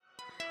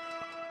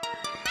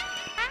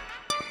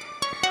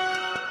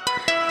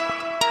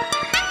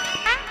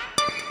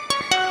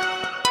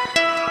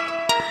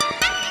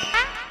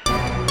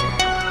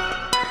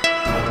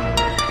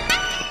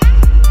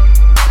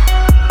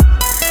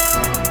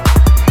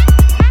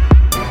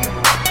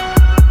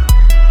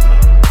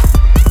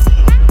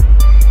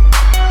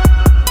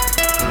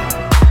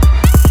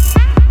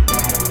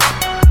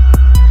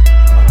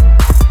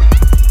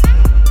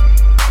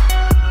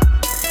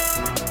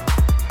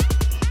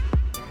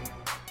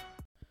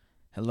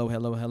Hello,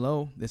 hello,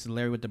 hello. This is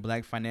Larry with the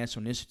Black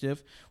Financial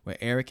Initiative with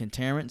Eric and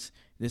Terrence.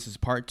 This is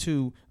part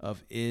 2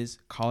 of Is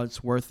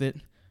College Worth It?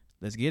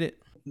 Let's get it.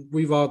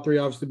 We've all three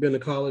obviously been to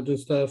college and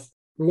stuff.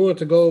 We wanted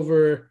to go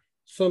over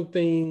some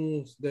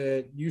things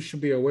that you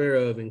should be aware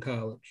of in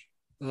college.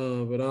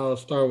 But I'll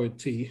start with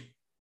T.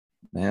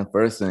 Man,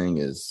 first thing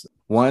is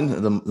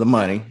the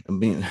money.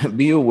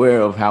 Be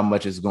aware of how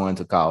much it's going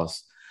to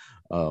cost.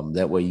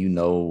 That way you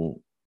know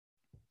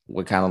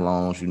what kind of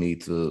loans you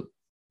need to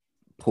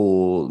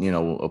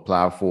pull,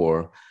 apply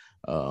for.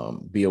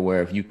 Be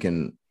aware if you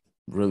can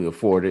really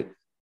afford it.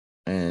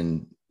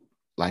 And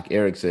like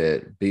Eric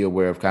said, be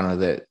aware of kind of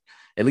that,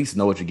 at least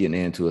know what you're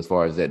getting into as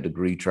far as that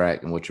degree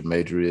track and what your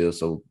major is.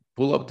 So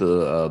pull up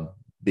the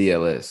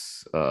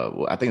BLS.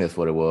 I think that's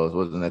what it was.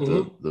 Wasn't that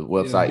the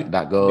website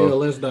 .gov?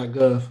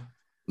 BLS.gov.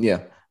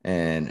 Yeah.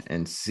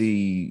 And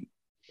see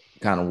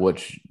kind of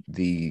what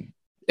the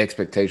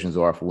expectations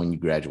are for when you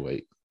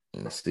graduate,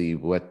 and see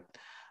what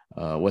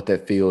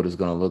that field is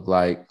going to look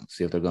like,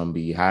 see if they're going to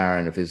be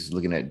hiring, if it's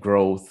looking at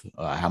growth,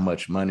 how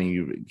much money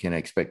you can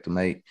expect to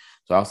make.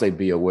 So I'll say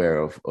be aware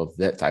of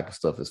that type of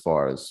stuff as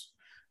far as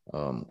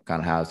kind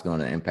of how it's going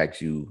to impact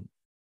you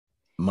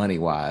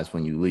money-wise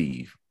when you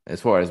leave.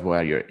 As far as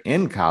while you're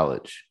in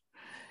college,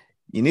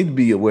 you need to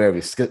be aware of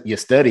your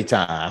study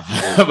time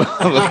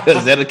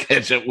because that'll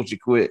catch up with you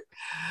quick.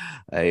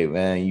 Hey,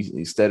 man,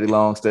 you study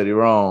long, study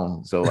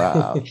wrong. So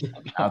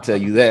I'll tell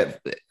you that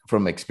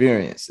from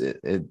experience.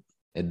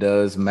 It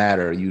does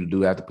matter. You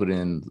do have to put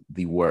in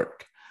the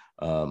work.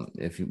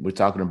 If we're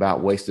talking about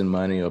wasting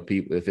money or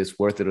people, if it's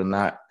worth it or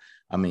not,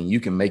 I mean,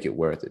 you can make it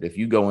worth it. If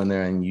you go in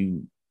there and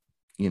you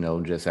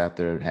just out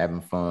there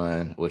having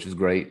fun, which is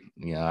great.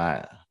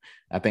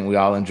 I think we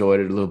all enjoyed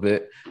it a little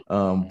bit,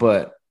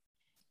 but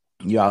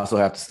you also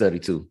have to study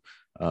too.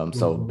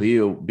 So be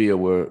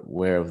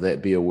aware of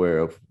that. Be aware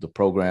of the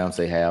programs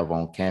they have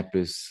on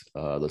campus,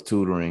 the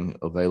tutoring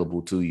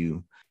available to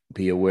you.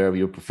 Be aware of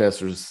your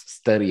professors'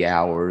 study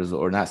hours,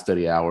 or not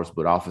study hours,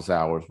 but office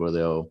hours, where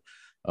they'll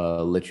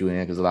let you in,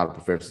 because a lot of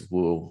professors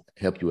will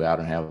help you out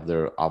and have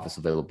their office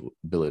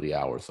availability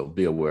hours. So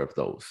be aware of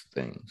those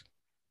things.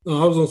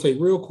 I was going to say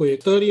real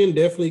quick, studying,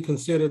 definitely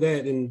consider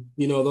that. And,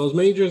 those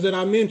majors that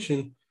I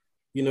mentioned,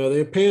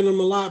 they're paying them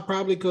a lot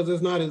probably because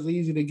it's not as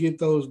easy to get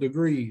those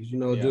degrees.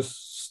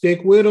 Just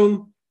stick with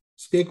them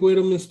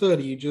and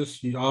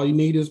study. All you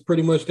need is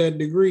pretty much that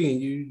degree,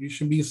 and you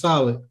should be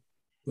solid.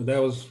 But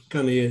that was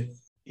kind of it.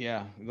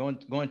 Yeah, going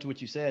to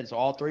what you said. So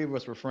all three of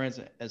us were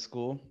friends at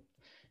school,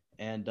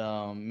 and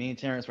me and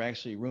Terrence were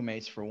actually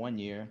roommates for 1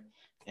 year.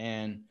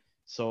 And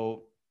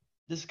so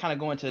this is kind of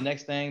going to the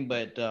next thing,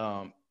 but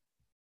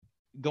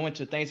going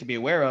to things to be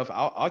aware of.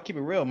 I'll keep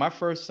it real. My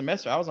first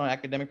semester, I was on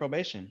academic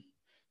probation.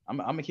 I'm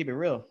gonna keep it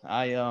real.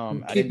 I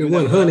keep it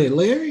 100,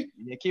 Larry.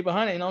 Yeah, keep it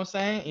 100. You know what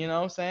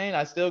I'm saying?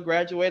 I still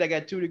graduate. I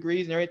got 2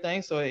 degrees and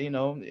everything, so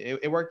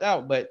it worked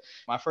out. But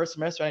my first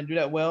semester, I didn't do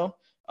that well.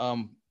 I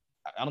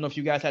don't know if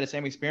you guys had the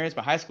same experience,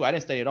 but high school, I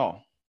didn't study at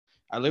all.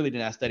 I literally did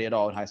not study at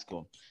all in high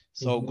school.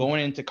 So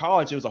going into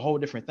college, it was a whole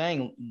different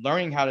thing,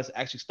 learning how to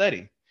actually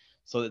study.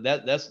 So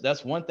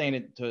that's one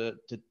thing to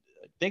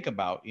think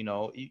about.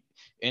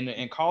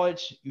 In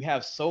college, you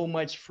have so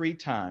much free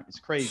time. It's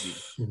crazy.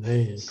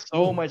 Man.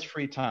 So much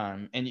free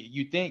time. And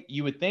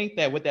you would think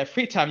that with that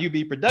free time, you'd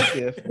be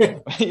productive,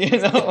 Hey,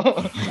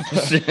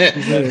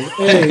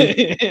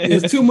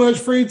 it's too much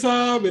free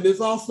time, and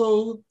it's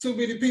also too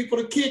many people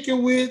to kick it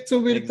with,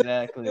 too many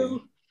exactly. things to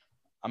do.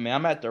 I mean,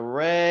 I'm at the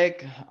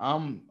rec.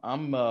 I'm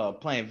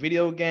playing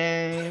video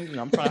games.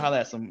 I'm trying to holler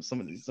at some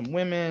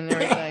women and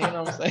everything. You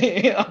know what I'm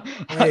saying?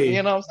 Hey.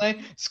 You know what I'm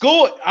saying?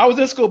 School. I was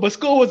in school, but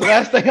school was the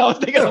last thing I was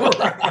thinking about.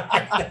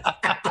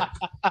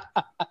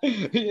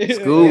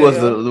 School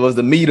was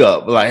the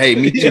meetup. Like, hey,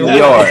 meet you in the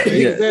yard.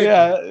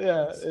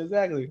 Yeah,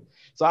 exactly.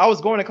 So I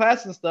was going to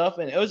class and stuff,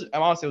 and it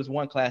was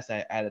one class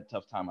that I had a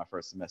tough time my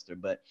first semester,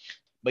 but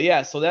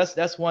yeah, so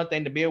that's one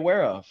thing to be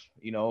aware of,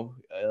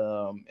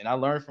 and I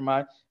learned from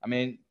my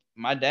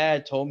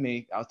dad told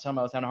me, I was telling him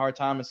I was having a hard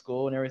time in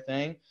school and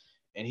everything,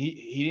 and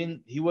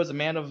he was a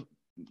man of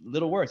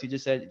little words. He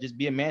just said, just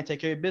be a man, take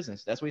care of your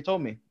business. That's what he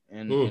told me,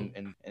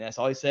 and that's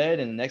all he said.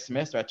 And the next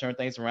semester I turned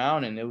things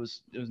around, and it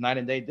was night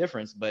and day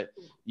difference. But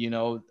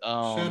shout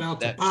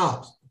out to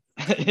Pops.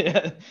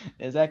 Yeah,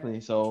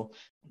 exactly. So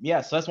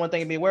that's one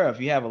thing to be aware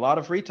of. You have a lot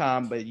of free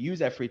time, but use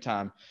that free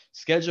time.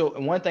 Schedule.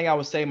 And one thing I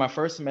would say, my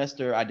first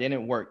semester, I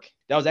didn't work.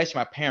 That was actually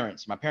my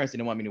parents. My parents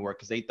didn't want me to work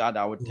because they thought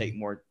I would take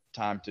more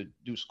time to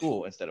do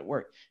school instead of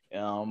work.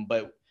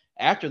 But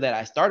after that,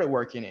 I started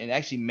working, and it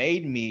actually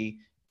made me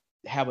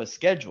have a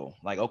schedule.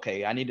 Like,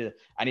 okay, I need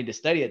to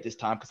study at this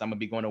time because I'm gonna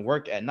be going to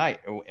work at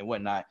night and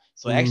whatnot.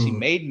 So it actually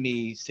made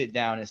me sit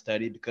down and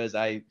study because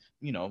I,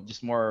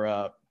 just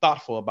more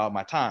thoughtful about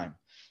my time.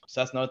 So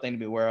that's another thing to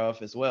be aware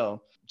of as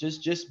well.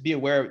 Just be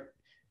aware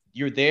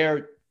you're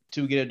there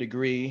to get a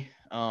degree,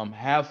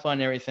 have fun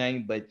and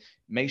everything, but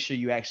make sure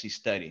you actually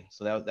study.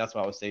 So that's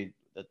what I would say,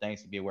 the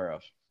things to be aware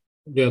of.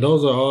 Yeah,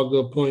 those are all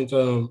good points.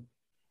 A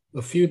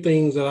few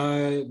things that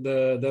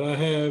I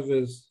have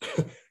is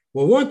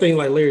Well, one thing,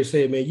 like Larry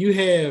said, man, you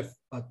have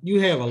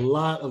a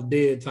lot of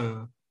dead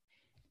time.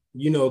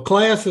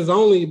 Class is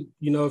only,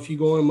 if you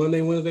go in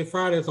Monday, Wednesday,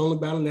 Friday, it's only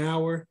about an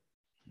hour.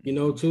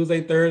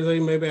 Tuesday, Thursday,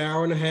 maybe an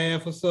hour and a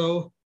half or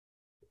so.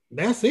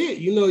 That's it.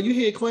 You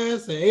hit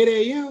class at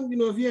 8 a.m.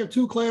 If you have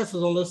two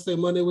classes on, let's say,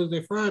 Monday,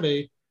 Wednesday,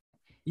 Friday,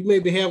 you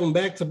maybe have them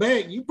back to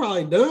back. You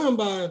probably done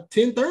by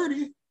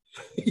 10:30.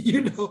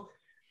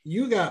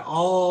 You got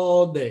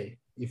all day.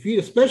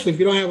 Especially if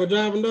you don't have a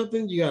job or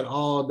nothing, you got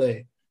all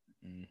day.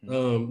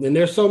 Mm-hmm. And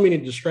there's so many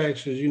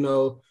distractions.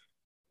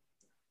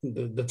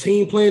 The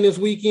team playing this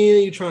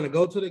weekend, you're trying to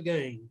go to the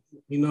game.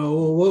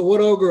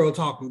 What old girl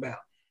talking about?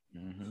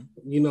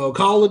 Mm-hmm.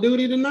 Call of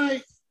Duty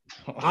tonight.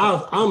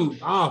 I'm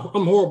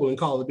horrible in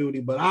Call of Duty,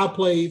 but I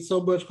played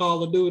so much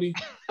Call of Duty.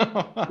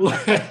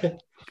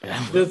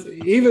 Just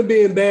even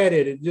being bad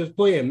at it, just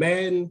playing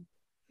Madden.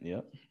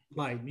 Yep.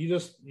 Like you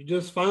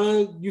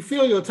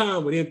fill your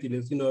time with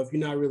emptiness, if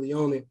you're not really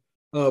on it.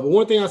 But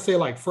one thing I say,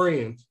 like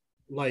friends,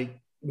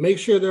 like make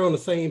sure they're on the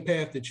same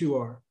path that you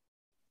are.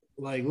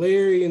 Like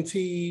Larry and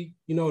T,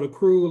 the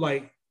crew,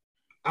 like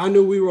I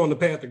knew we were on the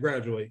path to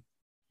graduate.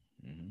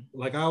 Mm-hmm.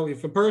 Like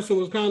if a person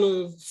was kind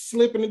of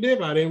slipping the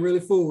dip, I didn't really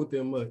fool with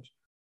them much.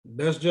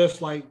 That's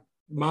just like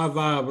my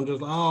vibe. I'm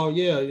just like, oh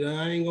yeah,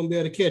 I ain't gonna be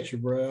able to catch you,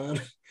 bro.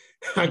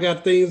 I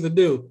got things to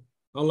do.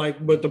 I'm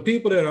like, but the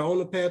people that are on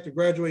the path to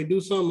graduate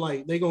do something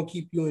like they gonna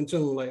keep you in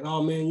tune. Like,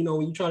 oh man,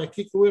 when you try to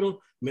kick it with them,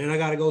 man, I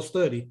gotta go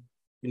study.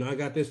 I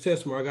got this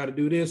test tomorrow, I gotta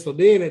do this. So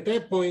then at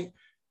that point,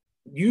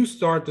 you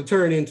start to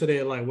turn into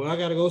that, like, well, I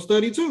gotta go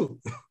study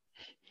too.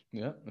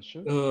 Yeah, that's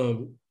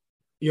true.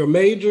 Your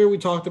major, we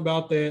talked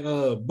about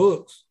that.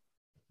 Books,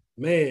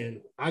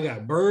 man, I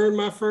got burned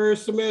my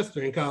first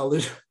semester in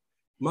college.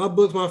 My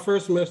books, my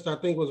first semester, I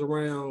think was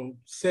around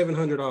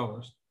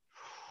 $700.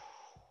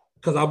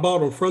 Because I bought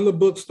them from the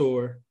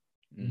bookstore.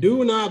 Mm-hmm.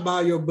 Do not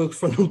buy your books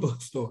from the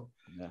bookstore.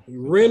 Yeah.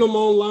 Rent them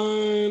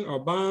online or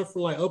buy them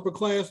from like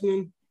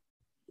upperclassmen.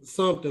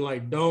 Something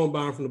like don't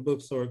buy them from the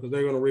bookstore because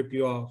they're going to rip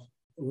you off.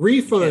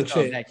 Refund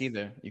check.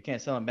 You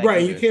can't sell them back.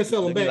 Right, either. You can't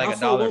sell them back. I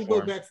sold one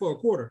book back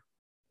for $25.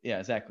 Yeah,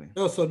 exactly.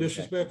 That was so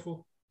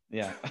disrespectful.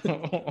 Yeah.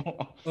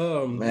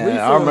 Man,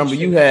 I remember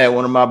you had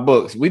one of my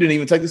books. We didn't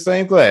even take the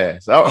same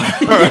class.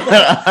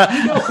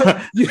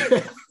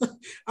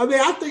 I mean,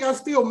 I think I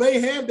still may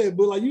have that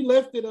book. Like you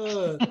left it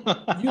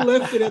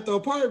at the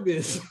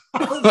apartments.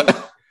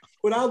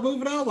 When I was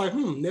moving, I was like,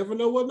 never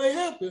know what may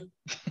happen.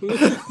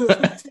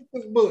 Take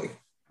this book.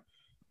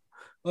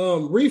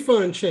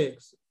 Refund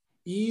checks.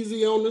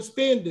 Easy on the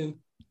spending.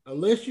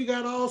 Unless you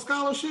got all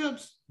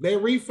scholarships, that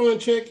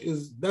refund check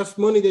that's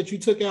money that you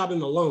took out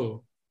in a loan.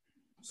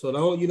 So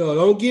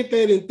don't get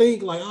that and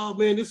think like, oh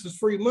man, this is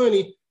free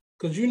money.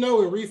 Because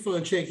when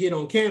refund check hit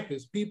on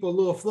campus, people a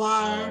little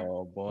flyer.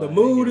 Oh, boy. The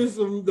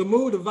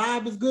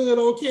vibe is good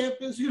on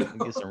campus,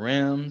 Get some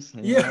rims.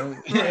 Yeah.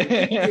 Right.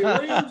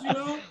 Get rims,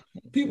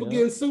 People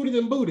getting suited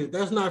and booted.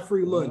 That's not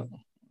free money.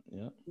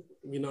 Yeah.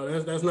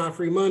 That's not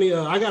free money.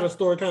 I got a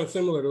story kind of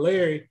similar to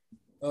Larry.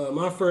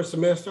 My first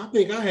semester, I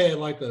think I had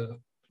like a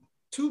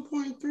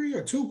 2.3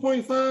 or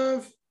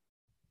 2.5.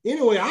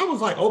 Anyway, I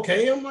was like,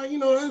 okay. I'm like,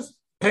 that's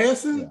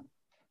passing.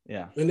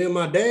 Yeah. And then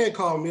my dad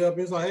called me up.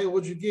 He's like, hey,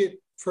 what'd you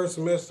get first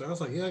semester? I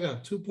was like, yeah, I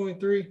got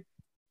 2.3.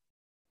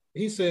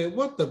 He said,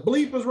 what the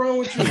bleep is wrong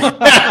with you?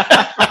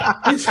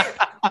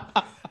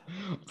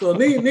 So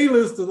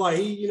needless to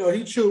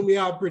he chewed me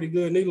out pretty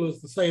good. Needless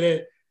to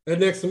say that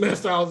next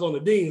semester I was on the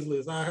dean's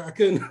list. I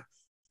couldn't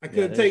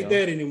take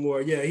that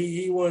anymore. Yeah,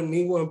 he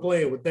wasn't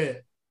playing with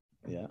that.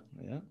 Yeah.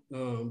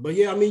 But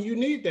yeah, I mean, you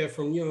need that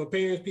from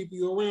parents, people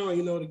you around,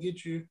 to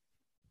get you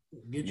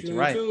in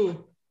right. tune,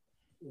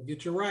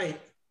 get you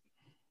right.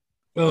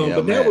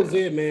 But that was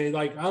it, man.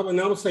 Like I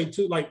would say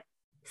too, like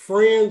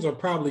friends are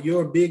probably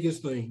your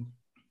biggest thing.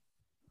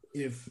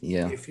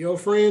 If your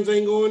friends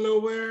ain't going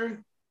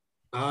nowhere,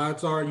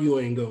 odds are you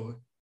ain't going.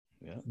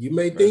 Yeah. You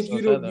may think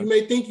you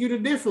the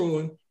different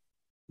one,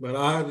 but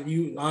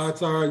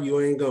odds are you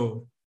ain't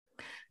going.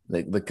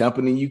 The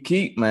company you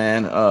keep,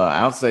 man.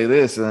 I'll say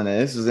this, and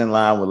this is in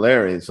line with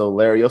Larry. So,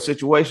 Larry, your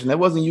situation that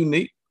wasn't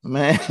unique,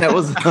 man. That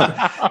was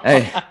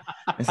hey,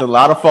 it's a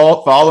lot of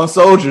fallen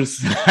soldiers.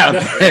 A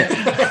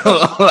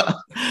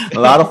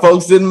lot of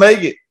folks didn't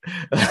make it.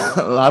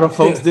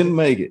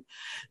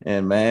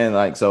 And man,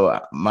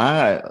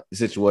 my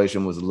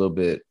situation was a little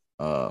bit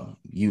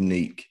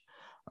unique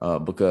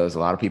because a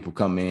lot of people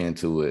come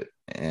into it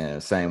and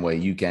the same way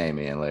you came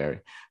in,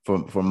 Larry.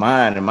 For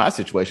mine and my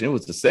situation, it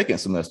was the second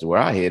semester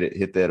where I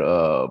hit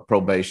that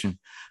probation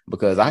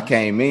because I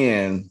came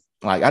in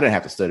like I didn't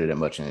have to study that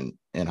much in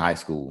high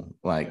school.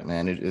 Like,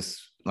 man,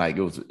 it's like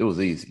it was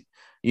easy.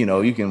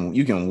 You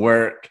can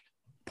work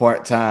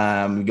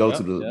part-time, you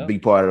go be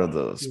part of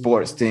the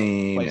sports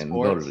team and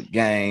go to the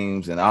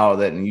games and all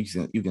that, and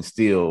you can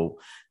still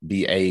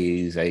be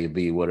A's, A,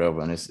 B,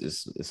 whatever, and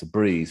it's a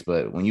breeze.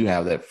 But when you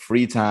have that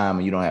free time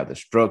and you don't have the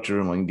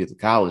structure, and when you get to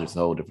college, it's a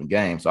whole different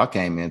game. So I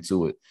came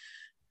into it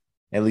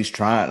at least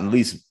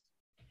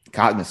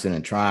cognizant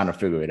and trying to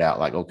figure it out.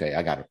 Like, okay,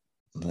 I got to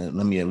let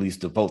me at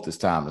least devote this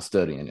time to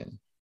studying. And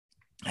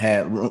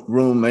had this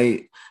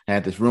roommate,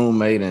 and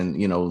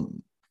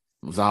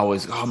was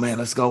always, oh man,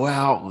 let's go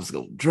out, let's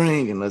go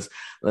drink, and let's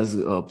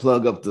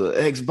plug up the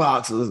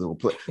Xbox, let's go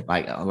play.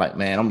 Like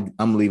man,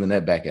 I'm leaving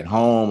that back at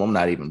home. I'm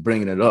not even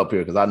bringing it up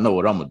here because I know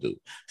what I'm gonna do.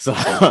 So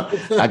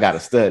I gotta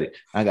study.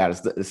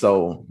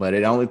 So, but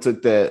it only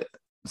took that.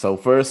 So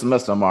first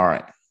semester, I'm all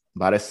right.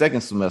 By the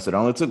second semester, it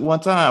only took one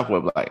time for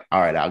it, like,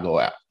 all right, I'll go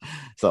out.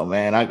 So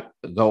man, I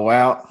go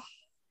out.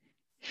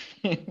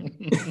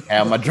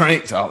 Have my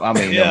drinks. I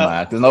mean,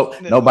 never mind.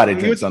 Nobody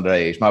drinks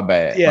underage. My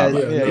bad. Yeah, my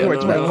bad. You were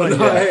 21.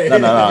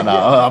 No.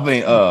 I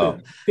mean,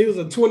 he was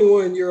a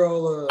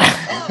 21-year-old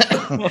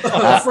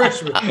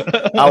freshman.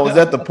 I was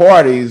at the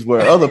parties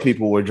where other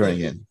people were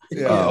drinking.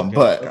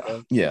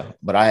 But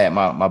I had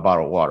my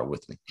bottle of water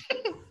with me.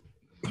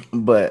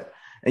 But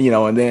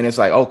and then it's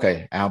like,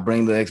 okay, I'll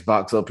bring the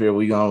Xbox up here.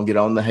 We're gonna get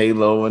on the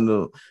Halo and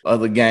the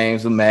other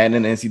games, the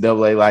Madden and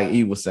NCAA, like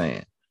he was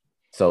saying.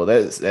 So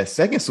that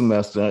second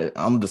semester,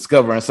 I'm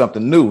discovering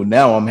something new.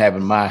 Now I'm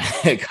having my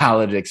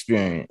college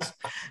experience,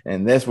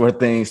 and that's where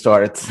things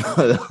started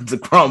to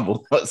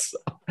crumble.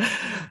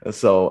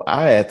 So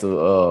I had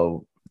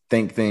to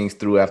think things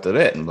through after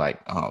that, and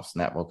like, oh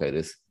snap, okay,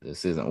 this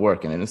isn't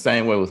working. And the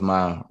same way with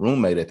my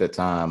roommate at that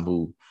time,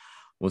 who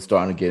was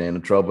starting to get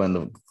into trouble, and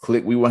the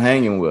clique we were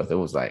hanging with, it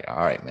was like, all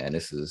right, man,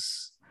 this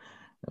is,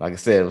 like I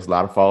said, it was a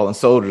lot of fallen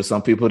soldiers.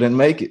 Some people didn't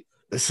make it,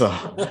 so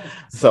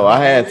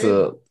I had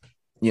to.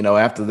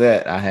 After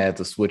that, I had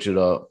to switch it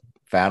up,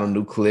 found a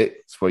new clique.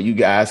 It's where you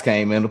guys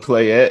came into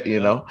play at,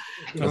 And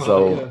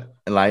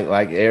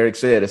like Eric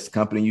said, it's the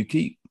company you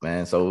keep,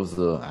 man. So it was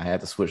I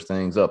had to switch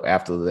things up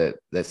after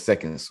that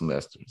second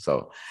semester.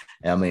 So,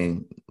 I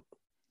mean,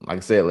 like I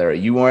said, Larry,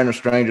 you weren't a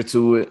stranger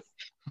to it.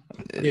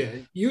 Yeah,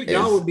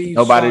 y'all would be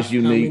nobody's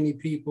unique. How many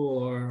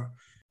people are?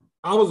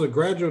 I was a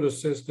graduate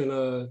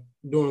assistant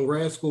during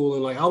grad school,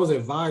 and like I was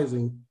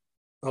advising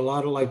a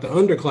lot of like the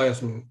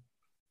underclassmen.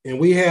 And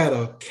we had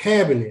a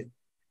cabinet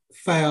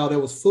file that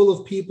was full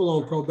of people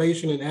on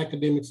probation and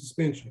academic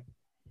suspension.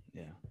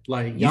 Yeah.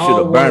 Like you should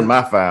have burned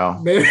my file.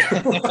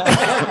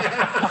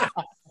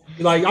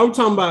 Like I'm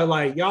talking about,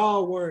 like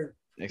y'all weren't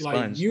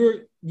expunged.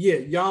 Like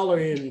y'all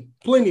are in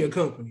plenty of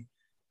company.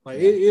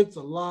 Like it's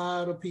a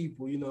lot of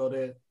people,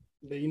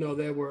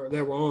 that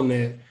were on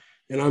that.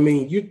 And I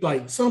mean, you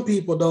like some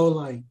people though,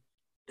 like,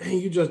 dang,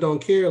 you just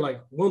don't care.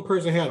 Like one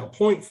person had a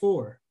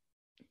 0.4.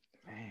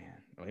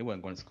 He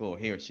wasn't going to school.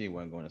 He or she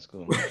wasn't going to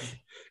school. What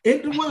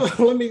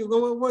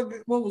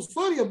was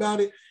funny about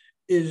it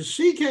is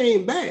she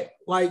came back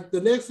like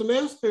the next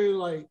semester.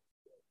 Like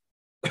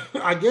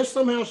I guess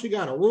somehow she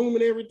got a room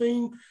and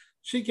everything.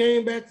 She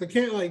came back to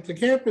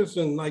campus,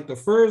 and like the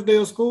first day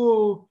of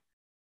school,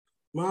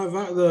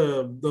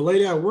 the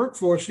lady I worked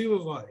for, she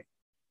was like,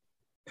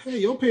 "Hey,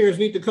 your parents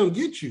need to come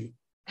get you."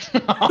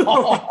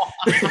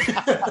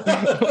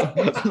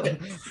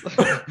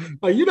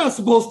 Like, you're not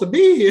supposed to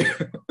be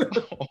here.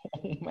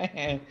 Oh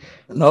man,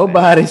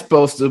 nobody's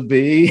supposed to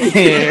be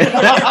here.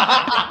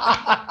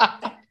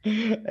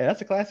 Hey,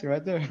 that's a classic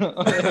right there.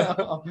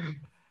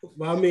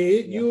 I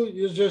mean,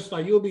 it's just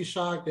like you'll be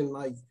shocked, and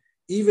like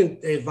even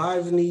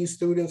advising these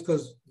students,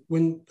 because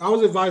when I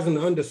was advising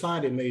the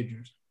undecided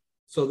majors,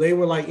 so they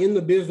were like in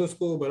the business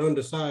school but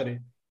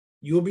undecided,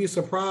 you'll be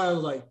surprised,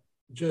 like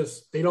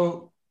just they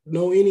don't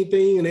know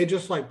anything, and they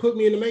just like put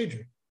me in the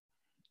major.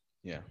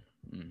 Yeah.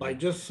 Mm-hmm. Like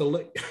just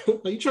select.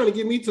 Are you trying to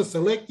get me to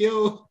select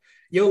your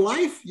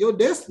life, your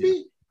destiny?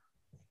 Yeah.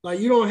 Like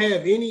you don't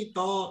have any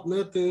thought,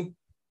 nothing.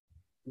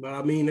 But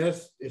I mean,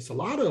 it's a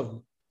lot of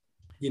them.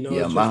 It's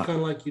just kind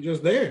of like you're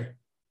just there.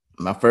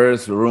 My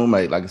first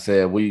roommate, like I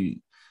said,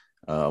 we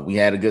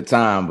had a good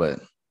time, but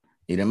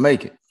he didn't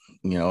make it.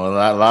 A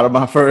lot of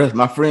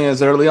my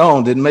friends early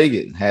on didn't make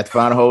it. Had to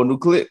find a whole new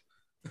clique.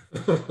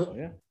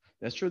 Yeah.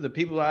 That's true. The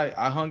people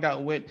I hung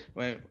out with,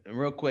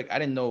 real quick, I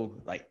didn't know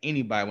like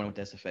anybody went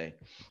with SFA.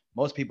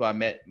 Most people I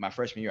met my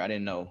freshman year, I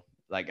didn't know.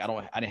 Like I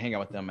didn't hang out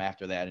with them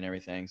after that and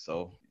everything.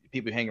 So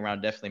people you hang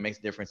around definitely makes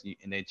a difference,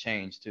 and they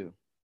change too.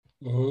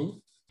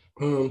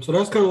 Mm-hmm. So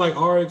that's kind of like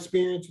our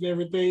experience and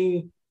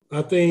everything.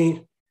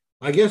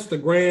 I guess the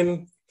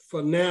grand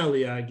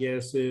finale, I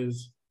guess,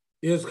 is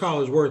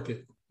college worth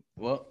it?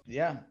 Well,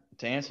 yeah.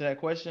 To answer that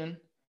question,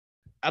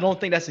 I don't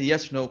think that's a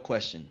yes or no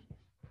question.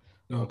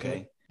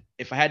 Okay.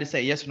 If I had to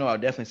say yes or no, I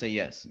would definitely say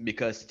yes,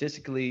 because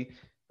statistically,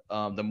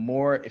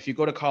 if you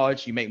go to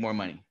college, you make more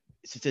money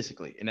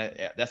statistically. And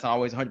that's not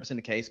always 100%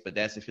 the case, but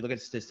that's if you look at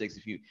statistics,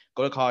 if you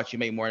go to college, you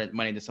make more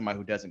money than somebody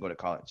who doesn't go to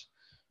college.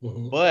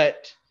 Mm-hmm.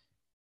 But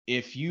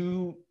if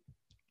you're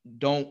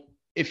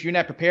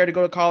not prepared to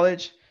go to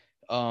college,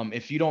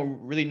 if you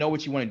don't really know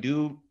what you want to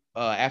do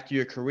after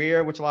your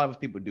career, which a lot of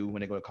people do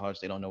when they go to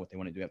college, they don't know what they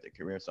want to do after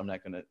their career. So I'm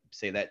not going to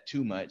say that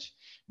too much,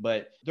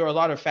 but there are a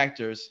lot of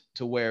factors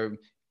to where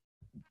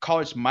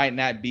college might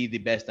not be the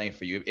best thing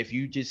for you. If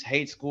you just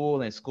hate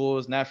school and school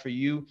is not for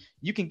you,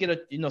 you can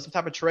get some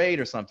type of trade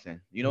or something,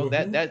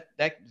 mm-hmm.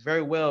 that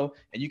very well.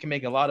 And you can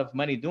make a lot of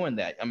money doing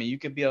that. I mean, you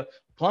could be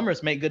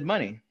plumbers make good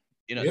money,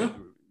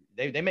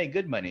 they make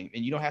good money,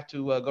 and you don't have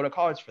to go to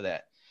college for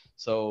that.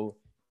 So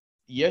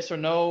yes or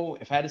no,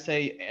 if I had to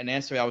say an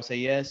answer, I would say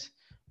yes,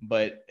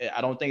 but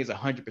I don't think it's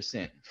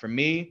 100% for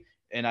me.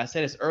 And I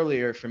said this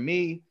earlier, for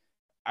me,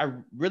 I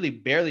really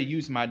barely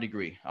use my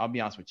degree. I'll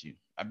be honest with you.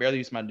 I barely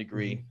use my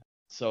degree. Mm-hmm.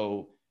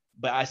 So,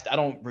 but I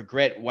don't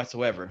regret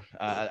whatsoever.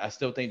 I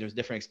still think there's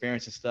different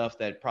experiences and stuff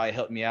that probably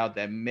helped me out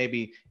that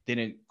maybe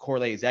didn't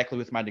correlate exactly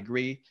with my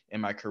degree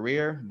and my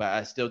career, but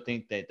I still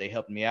think that they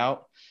helped me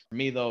out. For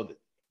me, though,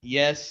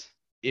 yes,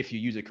 if you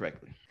use it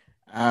correctly.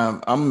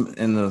 I'm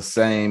in the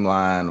same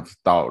line of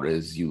thought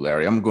as you,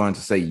 Larry. I'm going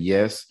to say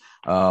yes.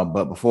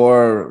 But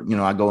before,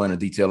 I go into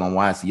detail on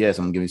why it's yes,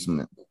 I'm going to give you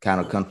some kind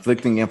of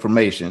conflicting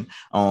information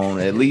on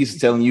at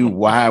least telling you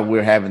why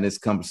we're having this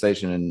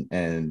conversation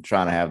and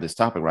trying to have this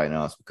topic right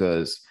now. It's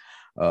because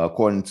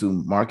according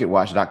to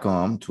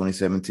MarketWatch.com,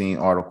 2017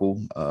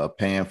 article,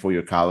 paying for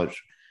your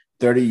college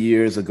 30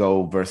 years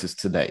ago versus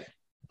today,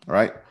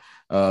 right?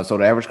 So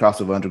the average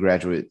cost of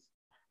undergraduate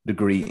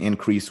degree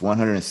increased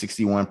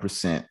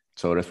 161%.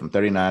 So that's from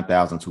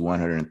 39,000 to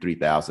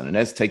 103,000, and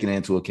that's taking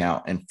into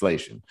account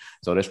inflation.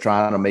 So that's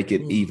trying to make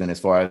it even as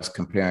far as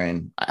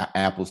comparing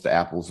apples to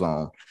apples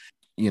on,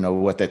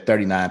 what that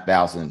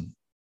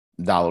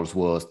 $39,000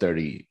 was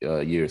 30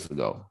 years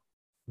ago.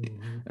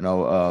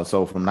 Mm-hmm.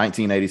 So from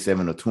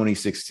 1987 to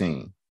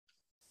 2016.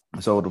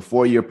 So the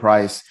 4-year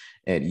price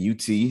at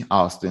UT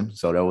Austin,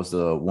 so that was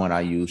the one I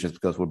used just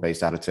because we're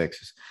based out of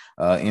Texas,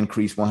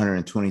 increased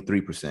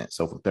 123%.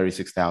 So from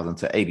 36,000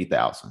 to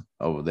 80,000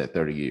 over that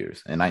 30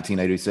 years. In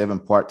 1987,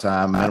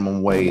 part-time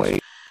minimum wage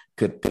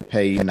could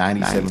pay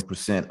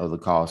 97% of the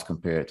cost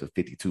compared to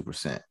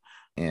 52%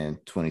 in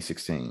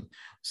 2016.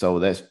 So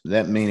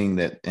that meaning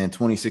that in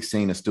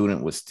 2016, a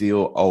student would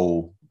still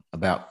owe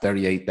about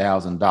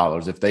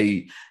 $38,000 if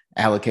they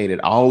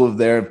allocated all of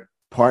their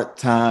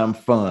part-time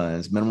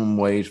funds, minimum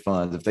wage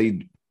funds. If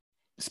they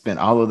spent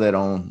all of that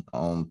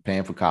on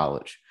paying for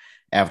college,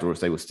 afterwards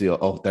they would still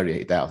owe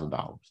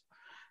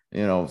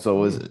 $38,000.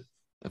 So as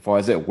far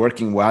as that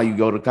working while you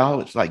go to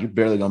college, like you're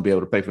barely gonna be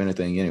able to pay for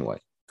anything anyway.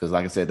 Because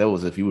like I said, that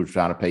was if you were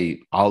trying to pay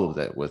all of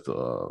that with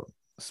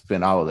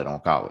spend all of that on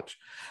college.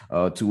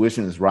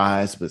 Tuitions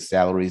rise, but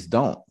salaries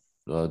don't.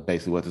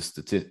 Basically what the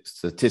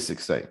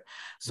statistics say.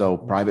 So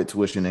private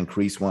tuition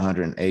increased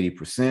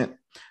 180%.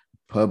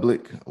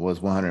 Public was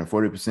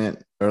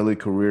 140%. Early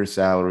career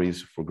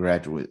salaries for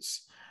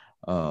graduates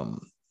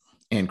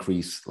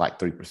increased like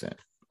 3%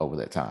 over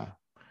that time.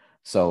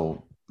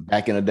 So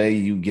back in the day,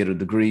 you get a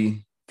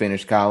degree,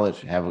 finish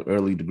college, have an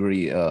early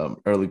degree,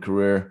 early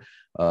career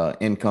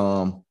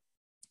income,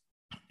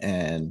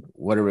 and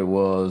whatever it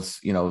was,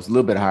 it's a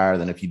little bit higher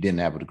than if you didn't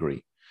have a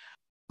degree.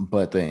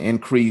 But the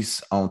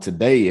increase on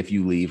today, if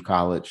you leave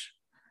college,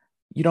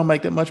 you don't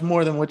make that much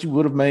more than what you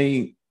would have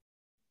made,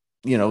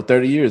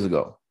 30 years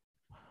ago.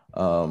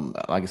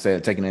 Like I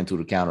said, taking into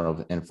account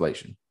of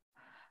inflation.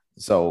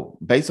 So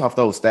based off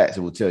those stats,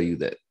 it will tell you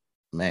that,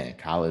 man,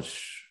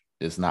 college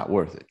is not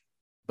worth it.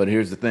 But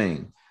here's the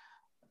thing.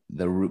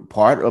 The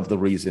part of the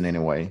reason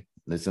anyway,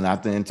 it's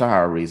not the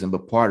entire reason,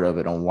 but part of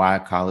it on why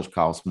college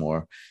costs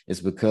more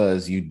is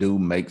because you do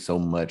make so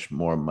much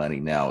more money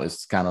now.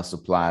 It's kind of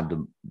supply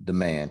and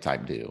demand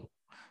type deal.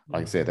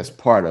 Like I said, that's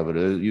part of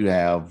it. You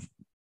have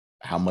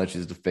how much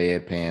is the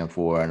Fed paying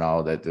for and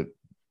all that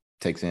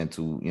takes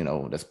into,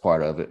 that's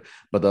part of it.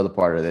 But the other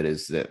part of that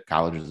is that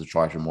colleges are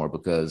charging more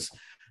because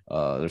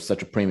there's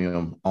such a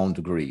premium on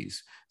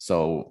degrees.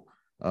 So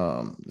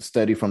a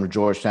study from the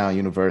Georgetown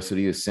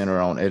University Center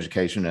on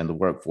Education and the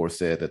Workforce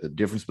said that the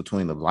difference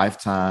between the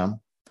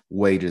lifetime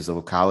wages of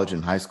a college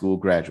and high school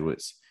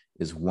graduates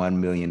is $1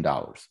 million.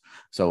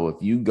 So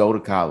if you go to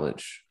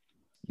college,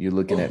 you're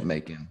looking at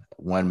making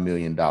 $1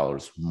 million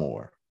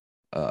more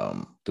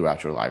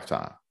throughout your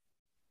lifetime.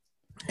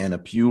 And a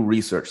Pew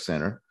Research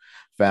Center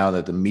found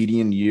that the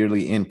median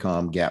yearly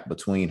income gap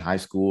between high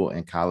school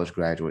and college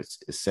graduates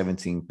is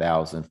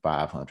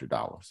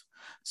 $17,500.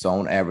 So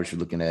on average, you're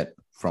looking at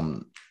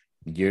from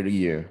year to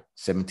year,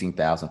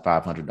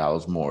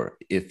 $17,500 more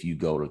if you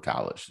go to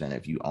college than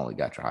if you only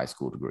got your high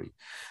school degree.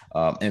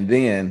 And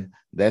then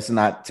that's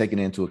not taking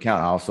into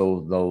account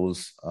also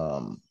those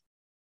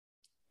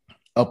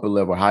upper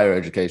level higher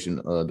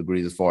education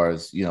degrees, as far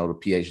as, the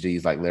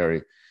PhDs, like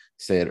Larry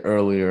said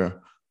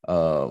earlier,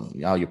 all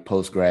your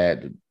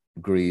post-grad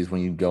degrees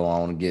when you go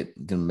on and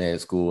get to med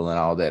school and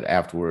all that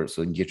afterwards,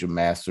 so you can get your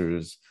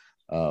master's.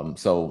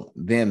 So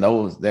then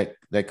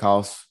that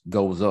cost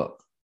goes up.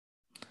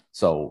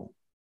 So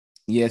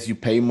yes, you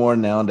pay more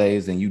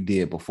nowadays than you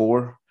did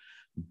before,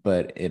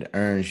 but it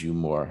earns you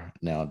more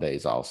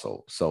nowadays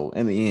also. So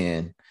in the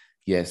end,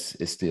 yes,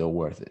 it's still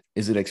worth it.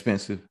 Is it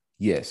expensive?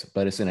 Yes,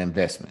 but it's an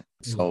investment.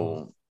 Mm-hmm.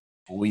 So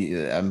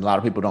a lot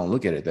of people don't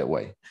look at it that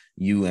way.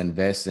 You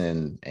invest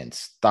in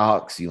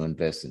stocks, you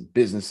invest in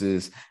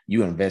businesses,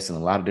 you invest in a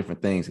lot of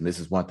different things. And this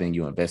is one thing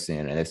you invest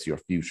in, and that's your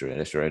future, and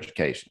that's your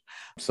education.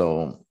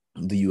 So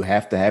do you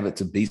have to have it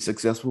to be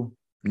successful?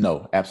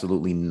 No,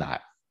 absolutely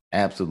not.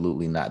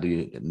 Absolutely not. Do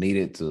you need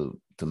it to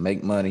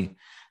make money?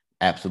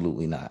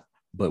 Absolutely not.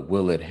 But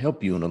will it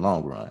help you in the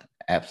long run?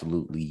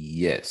 absolutely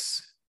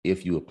yes,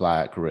 if you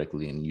apply it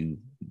correctly and you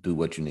do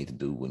what you need to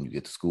do when you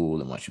get to school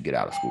and once you get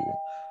out of school.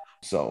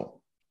 So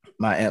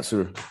my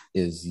answer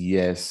is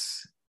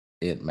yes,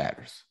 it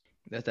matters.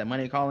 That's that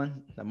money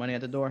calling, that money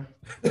at the door.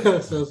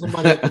 So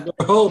somebody at the door,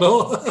 hold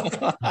on.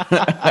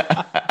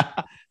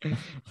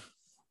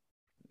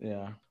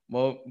 Yeah.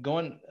 Well,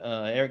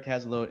 Eric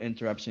has a little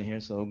interruption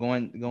here. So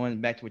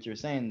going back to what you were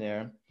saying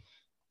there.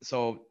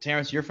 So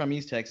Terrence, you're from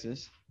East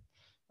Texas.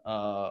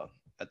 I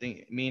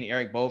think me and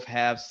Eric both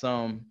have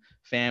some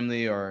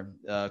family or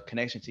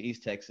connection to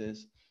East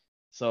Texas.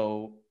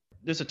 So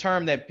there's a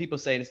term that people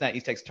say, it's not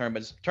East Texas term,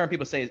 but it's a term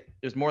people say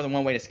there's more than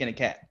one way to skin a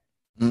cat.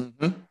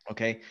 Mm-hmm.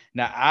 Okay.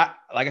 Now,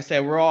 like I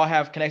said, we all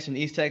have connection to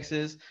East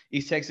Texas.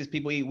 East Texas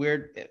people eat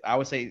weird, I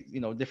would say,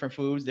 different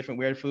foods, different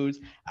weird foods.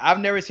 I've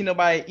never seen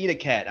nobody eat a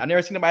cat. I've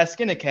never seen nobody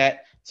skin a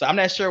cat. So I'm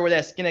not sure where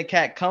that skin a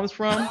cat comes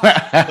from.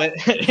 But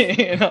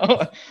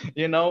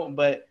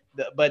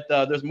but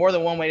there's more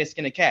than one way to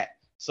skin a cat.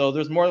 So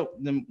there's more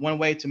than one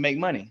way to make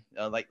money.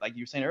 Like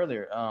you were saying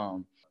earlier,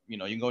 you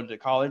can go to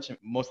college and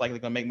most likely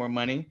gonna make more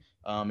money.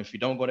 If you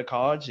don't go to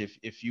college,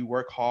 if you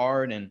work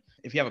hard and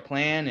if you have a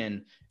plan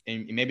and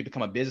maybe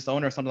become a business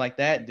owner or something like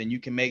that, then you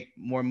can make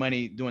more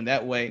money doing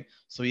that way.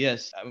 So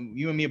yes,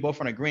 you and me are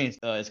both on agreement.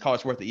 Is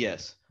college worth it?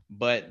 Yes,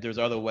 but there's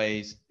other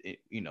ways,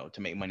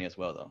 to make money as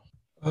well, though.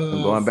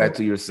 Going back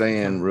to your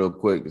saying real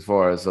quick, as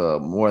far as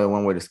more than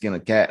one way to skin a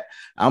cat,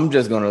 I'm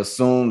just going to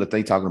assume that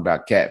they talking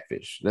about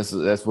catfish. That's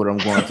what I'm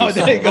going to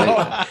assume. There you go.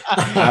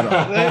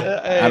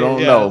 I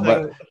don't know,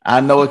 but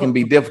I know it can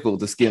be difficult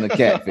to skin a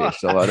catfish,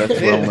 so that's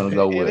what I'm going to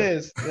go with. It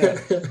is. Yeah.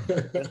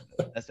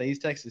 That's the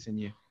East Texas in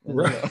you.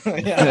 Right.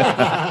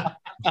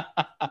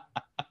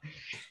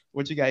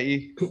 What you got,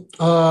 E?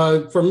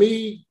 For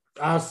me,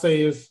 I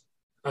say it's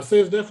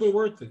definitely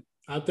worth it.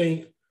 I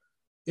think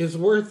it's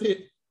worth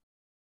it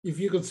if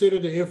you consider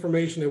the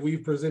information that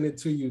we've presented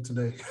to you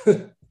today.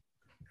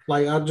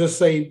 Like I'll just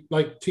say,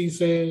 like T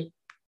said,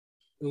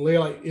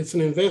 it's an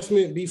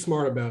investment. Be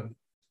smart about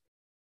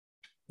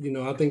it.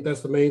 I think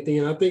that's the main thing.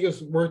 And I think it's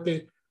worth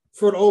it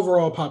for the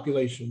overall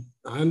population.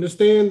 I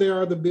understand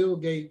there are the Bill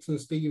Gates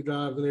and Steve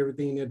Jobs and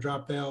everything that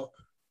dropped out.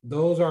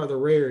 Those are the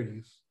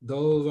rarities.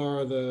 Those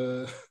are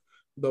the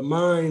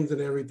minds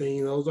and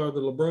everything. Those are the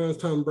LeBrons,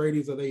 Tom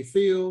Brady's of their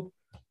field.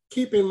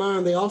 Keep in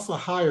mind, they also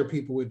hire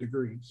people with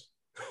degrees.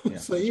 Yeah,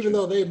 so even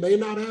though they may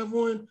not have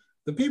one,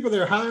 the people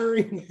they're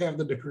hiring have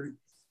the degree.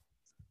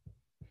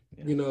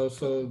 Yeah.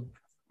 So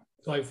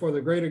like for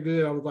the greater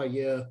good, I was like,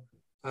 yeah.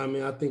 I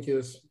mean, I think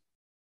it's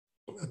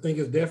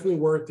definitely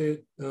worth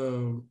it.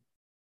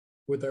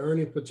 With the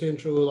earning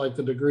potential, like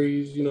the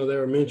degrees, they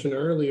were mentioned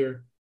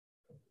earlier,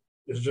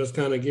 it's just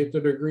kind of get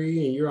the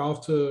degree and you're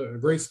off to a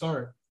great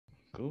start.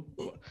 Cool.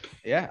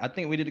 Yeah, I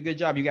think we did a good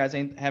job. You guys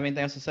ain't have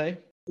anything else to say?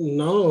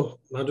 No,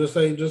 I just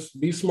say just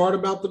be smart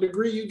about the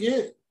degree you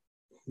get.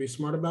 Be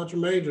smart about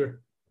your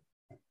major.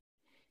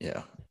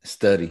 Yeah,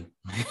 study.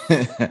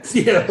 Yeah,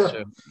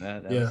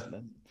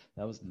 that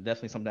was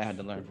definitely something I had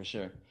to learn for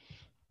sure.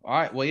 All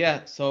right, well,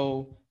 yeah.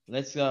 So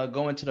let's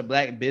go into the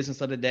Black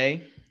business of the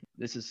day.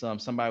 This is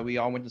somebody we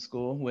all went to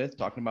school with,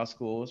 talking about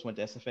schools, went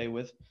to SFA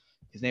with.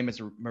 His name is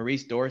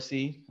Maurice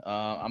Dorsey.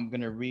 I'm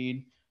gonna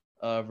read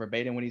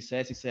verbatim what he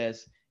says. He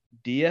says,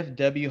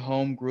 DFW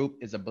Home Group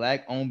is a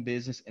Black-owned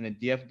business in the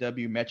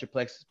DFW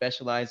Metroplex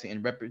specializing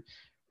in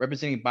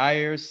representing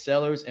buyers,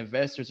 sellers,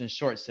 investors, and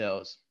short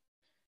sales.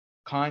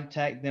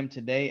 Contact them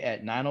today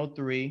at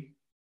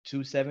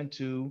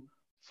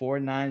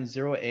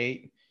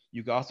 903-272-4908.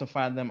 You can also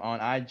find them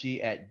on IG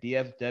at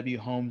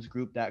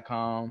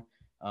dfwhomesgroup.com.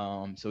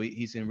 So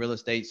he's in real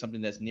estate,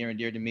 something that's near and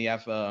dear to me.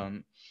 I've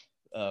me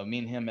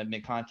and him have been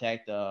in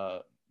contact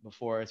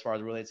before as far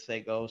as real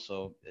estate goes.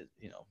 So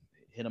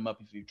hit him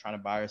up if you're trying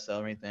to buy or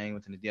sell or anything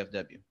within the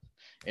DFW.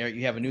 Eric,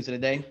 you have a news of the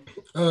day?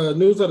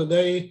 News of the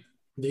day.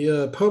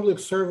 The Public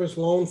Service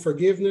Loan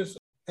Forgiveness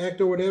Act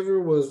or whatever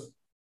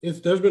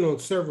there's been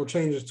several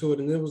changes to it,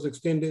 and it was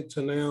extended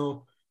to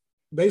now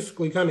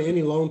basically kind of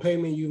any loan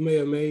payment you may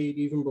have made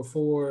even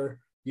before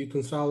you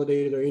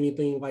consolidated or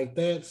anything like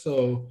that.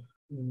 So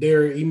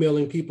they're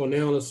emailing people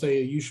now to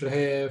say you should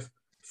have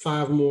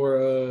 5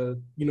 more,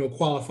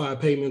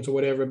 qualified payments or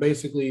whatever.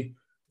 Basically,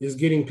 is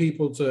getting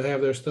people to have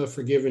their stuff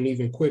forgiven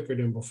even quicker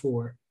than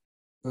before,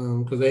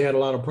 because they had a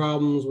lot of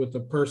problems with the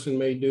person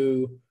may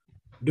do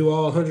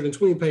all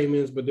 120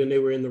 payments, but then they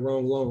were in the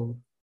wrong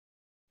loan,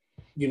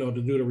 to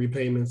do the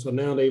repayment. So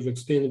now they've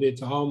extended it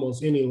to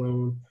almost any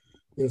loan.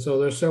 And so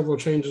there's several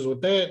changes with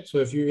that. So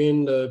if you're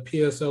in the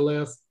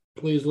PSLF,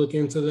 please look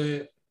into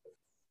that.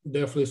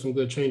 Definitely some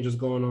good changes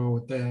going on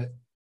with that.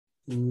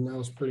 And that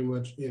was pretty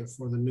much it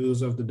for the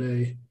news of the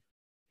day.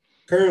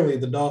 Currently,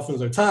 the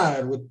Dolphins are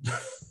tied with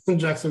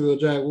Jacksonville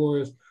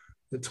Jaguars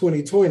at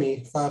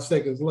 2020, 5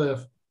 seconds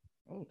left.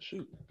 Oh,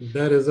 shoot.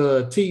 That is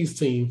T's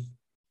team.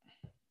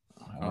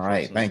 All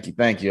right. Thank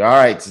you. All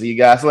right. See you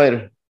guys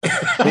later.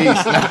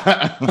 Peace.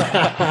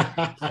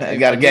 I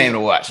got a game to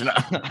watch.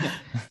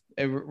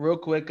 real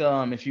quick,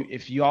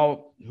 if you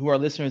all who are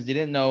listeners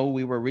didn't know,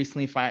 we were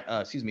recently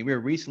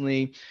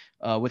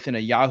within a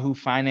Yahoo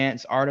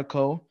Finance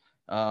article.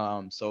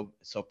 So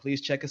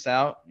please check us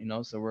out.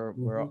 So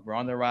we're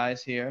on the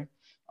rise here.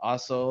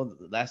 Also,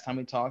 last time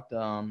we talked,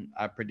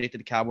 I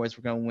predicted the Cowboys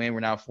were going to win. We're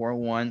now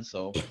 4-1.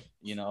 So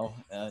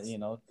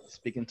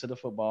speaking to the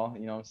football,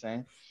 you know what I'm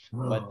saying.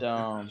 But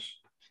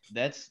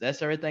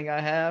that's everything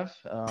I have.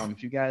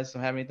 If you guys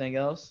don't have anything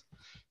else.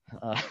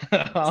 If you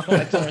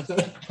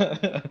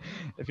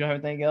don't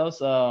have anything else,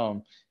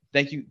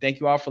 thank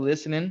you all for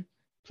listening.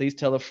 Please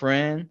tell a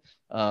friend.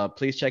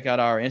 Please check out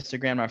our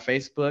Instagram, our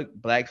Facebook,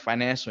 Black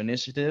Financial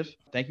Initiative.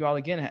 Thank you all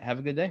again. Have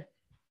a good day.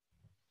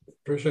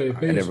 Appreciate it.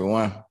 All right,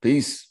 everyone.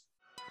 Peace.